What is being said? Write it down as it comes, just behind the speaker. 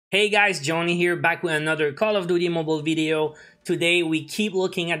Hey guys, Johnny here, back with another Call of Duty Mobile video. Today we keep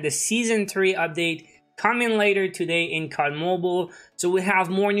looking at the Season 3 update coming later today in CoD Mobile. So we have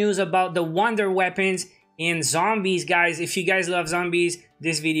more news about the wonder weapons and zombies, guys. If you guys love zombies,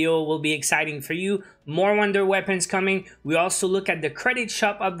 this video will be exciting for you. More wonder weapons coming. We also look at the credit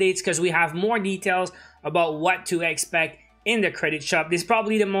shop updates because we have more details about what to expect in the credit shop. This is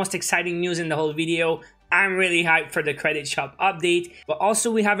probably the most exciting news in the whole video. I'm really hyped for the credit shop update, but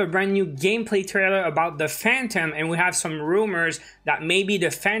also we have a brand new gameplay trailer about the Phantom, and we have some rumors that maybe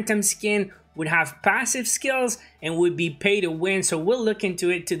the Phantom skin would have passive skills and would be pay to win. So we'll look into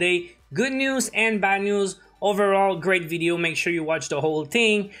it today. Good news and bad news. Overall, great video. Make sure you watch the whole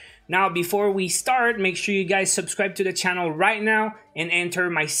thing. Now, before we start, make sure you guys subscribe to the channel right now and enter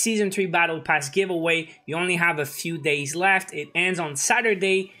my Season 3 Battle Pass giveaway. You only have a few days left. It ends on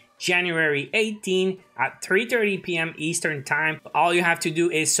Saturday, January 18 at 3:30 p.m. Eastern Time. All you have to do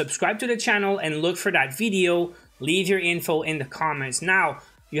is subscribe to the channel and look for that video. Leave your info in the comments. Now,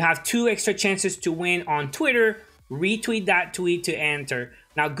 you have 2 extra chances to win on Twitter. Retweet that tweet to enter.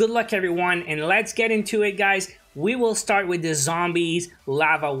 Now, good luck everyone, and let's get into it, guys. We will start with the zombies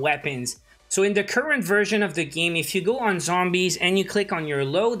lava weapons. So in the current version of the game, if you go on zombies and you click on your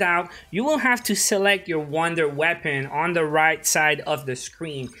loadout, you will have to select your wonder weapon on the right side of the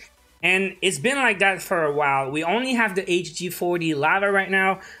screen. And it's been like that for a while. We only have the HG40 lava right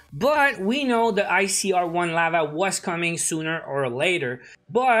now, but we know the ICR1 lava was coming sooner or later.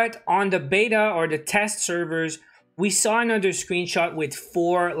 But on the beta or the test servers, we saw another screenshot with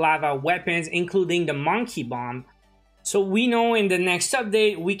 4 lava weapons, including the monkey bomb. So we know in the next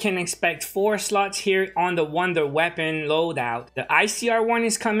update, we can expect 4 slots here on the wonder weapon loadout. The ICR1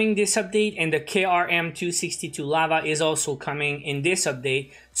 is coming this update, and the KRM262 lava is also coming in this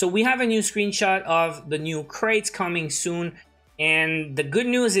update. So we have a new screenshot of the new crates coming soon. And the good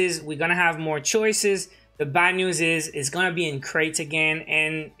news is we're gonna have more choices. The bad news is it's gonna be in crates again,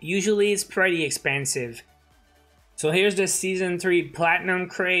 and usually it's pretty expensive. So here's the Season 3 Platinum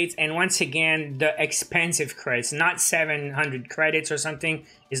crates, and once again, the expensive crates, not 700 credits or something,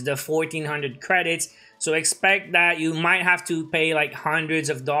 is the 1400 credits. So expect that you might have to pay like hundreds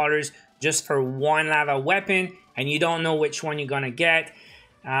of dollars just for one lava weapon, and you don't know which one you're gonna get.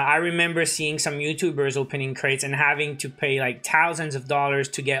 I remember seeing some YouTubers opening crates and having to pay like thousands of dollars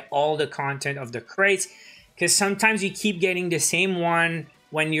to get all the content of the crates, because sometimes you keep getting the same one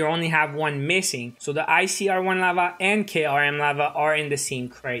when you only have one missing. So the ICR1 lava and KRM lava are in the same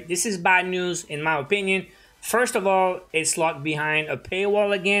crate. This is bad news in my opinion. First of all, it's locked behind a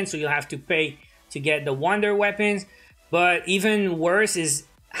paywall again, so you'll have to pay to get the wonder weapons. But even worse is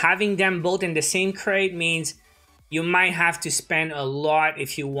having them both in the same crate means you might have to spend a lot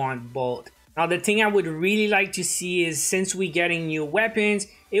if you want both. Now, the thing I would really like to see is, since we're getting new weapons,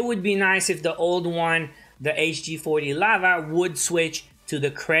 it would be nice if the old one, the HG40 lava, would switch to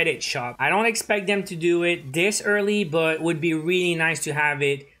the credit shop. I don't expect them to do it this early, but it would be really nice to have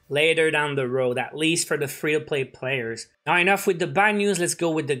it later down the road, at least for the free-to-play players. Now, enough with the bad news, let's go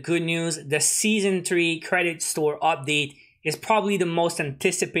with the good news. The Season 3 credit store update is probably the most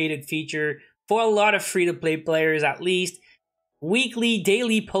anticipated feature for a lot of free-to-play players, at least. Weekly,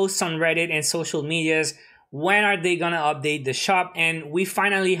 daily posts on Reddit and social medias. When are they gonna update the shop? And we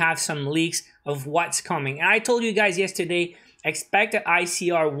finally have some leaks of what's coming. And I told you guys yesterday, expect the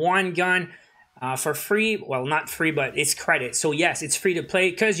ICR1 gun for free. Well, not free, but it's credit. So yes, it's free to play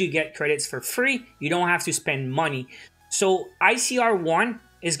because you get credits for free. You don't have to spend money. So ICR1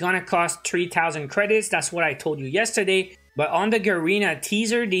 is gonna cost 3,000 credits. That's what I told you yesterday. But on the Garena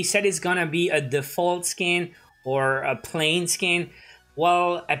teaser, they said it's gonna be a default skin or a plain skin.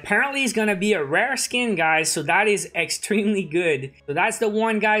 Well, apparently it's gonna be a rare skin, guys, so that is extremely good. So that's the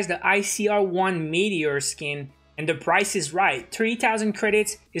one, guys, the ICR1 Meteor skin. And the price is right. 3,000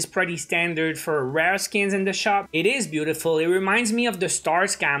 credits is pretty standard for rare skins in the shop. It is beautiful. It reminds me of the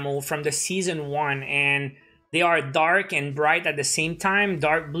Stars camo from the Season 1, and they are dark and bright at the same time,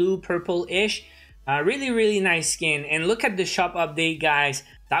 dark blue, purple-ish. Really nice skin. And look at the shop update, guys.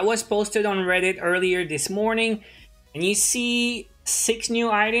 That was posted on Reddit earlier this morning, and you see 6 new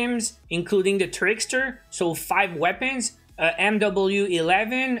items, including the Trickster, so 5 weapons.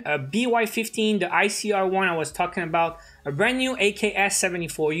 MW11, a BY15, the ICR1 I was talking about, a brand new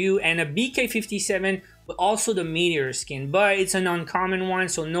AKS-74U, and a BK-57 with also the Meteor skin. But it's an uncommon one,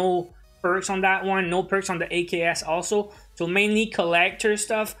 so no perks on that one, no perks on the AKS also. So mainly collector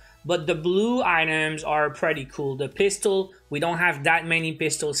stuff, but the blue items are pretty cool. The pistol, we don't have that many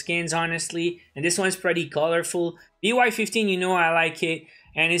pistol skins, honestly, and this one's pretty colorful. BY15, you know I like it.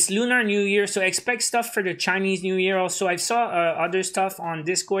 and it's Lunar New Year, so expect stuff for the Chinese New Year also. I saw other stuff on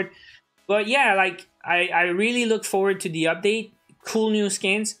Discord, but yeah, like I really look forward to the update. Cool new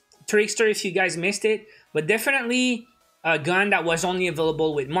skins. Trickster if you guys missed it, but definitely a gun that was only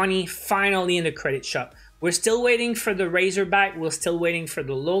available with money, finally in the credit shop. We're still waiting for the Razorback, we're still waiting for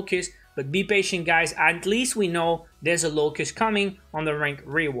the Locust, but be patient guys, at least we know there's a Locust coming on the rank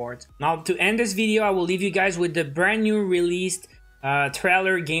rewards. Now to end this video, I will leave you guys with the brand new released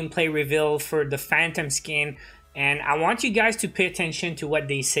trailer gameplay reveal for the Phantom skin. And I want you guys to pay attention to what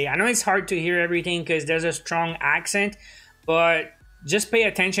they say. I know it's hard to hear everything because there's a strong accent, but just pay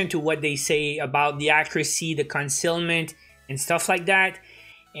attention to what they say about the accuracy, the concealment, and stuff like that.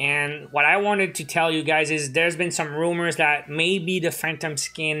 And what I wanted to tell you guys is there's been some rumors that maybe the Phantom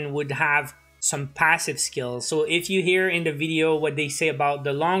skin would have some passive skills. So if you hear in the video what they say about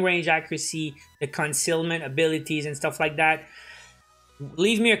the long range accuracy, the concealment abilities and stuff like that,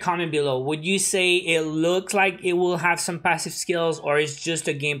 leave me a comment below. Would you say it looks like it will have some passive skills, or it's just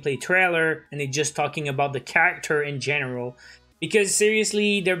a gameplay trailer and they're just talking about the character in general? Because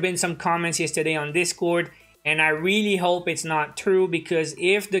seriously, there have been some comments yesterday on Discord, and I really hope it's not true, because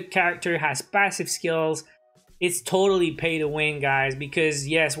if the character has passive skills, it's totally pay to win, guys. Because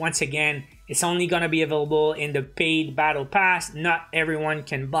yes, once again, it's only gonna be available in the paid battle pass. Not everyone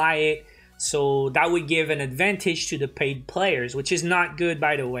can buy it, so that would give an advantage to the paid players, which is not good,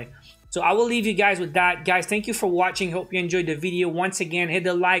 by the way. So I will leave you guys with that. Guys, thank you for watching. Hope you enjoyed the video. Once again, hit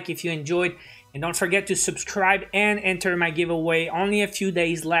the like if you enjoyed. And don't forget to subscribe and enter my giveaway. Only a few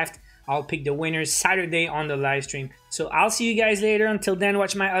days left. I'll pick the winners Saturday on the live stream. So I'll see you guys later. Until then,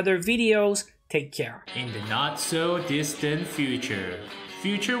 watch my other videos. Take care. In the not so distant future,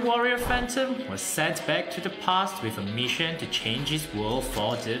 Future Warrior Phantom was sent back to the past with a mission to change his world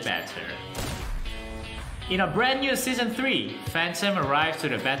for the better. In a brand new Season 3, Phantom arrives to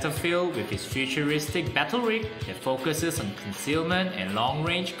the battlefield with his futuristic battle rig that focuses on concealment and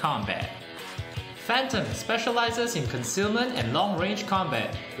long-range combat. Phantom specializes in concealment and long-range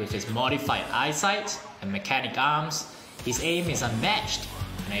combat. With his modified eyesight and mechanic arms, his aim is unmatched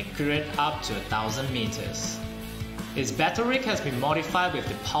and accurate up to 1,000 meters. His battle rig has been modified with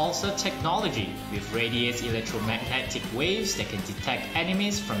the pulsar technology, which radiates electromagnetic waves that can detect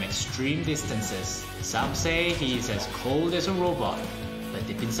enemies from extreme distances. Some say he is as cold as a robot, but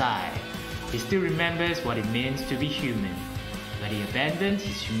deep inside, he still remembers what it means to be human. But he abandoned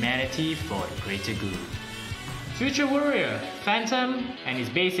his humanity for the greater good. Future Warrior, Phantom, and his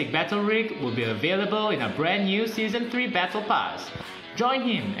basic battle rig will be available in a brand new Season 3 Battle Pass. Join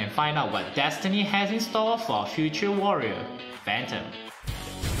him and find out what Destiny has in store for Future Warrior, Phantom.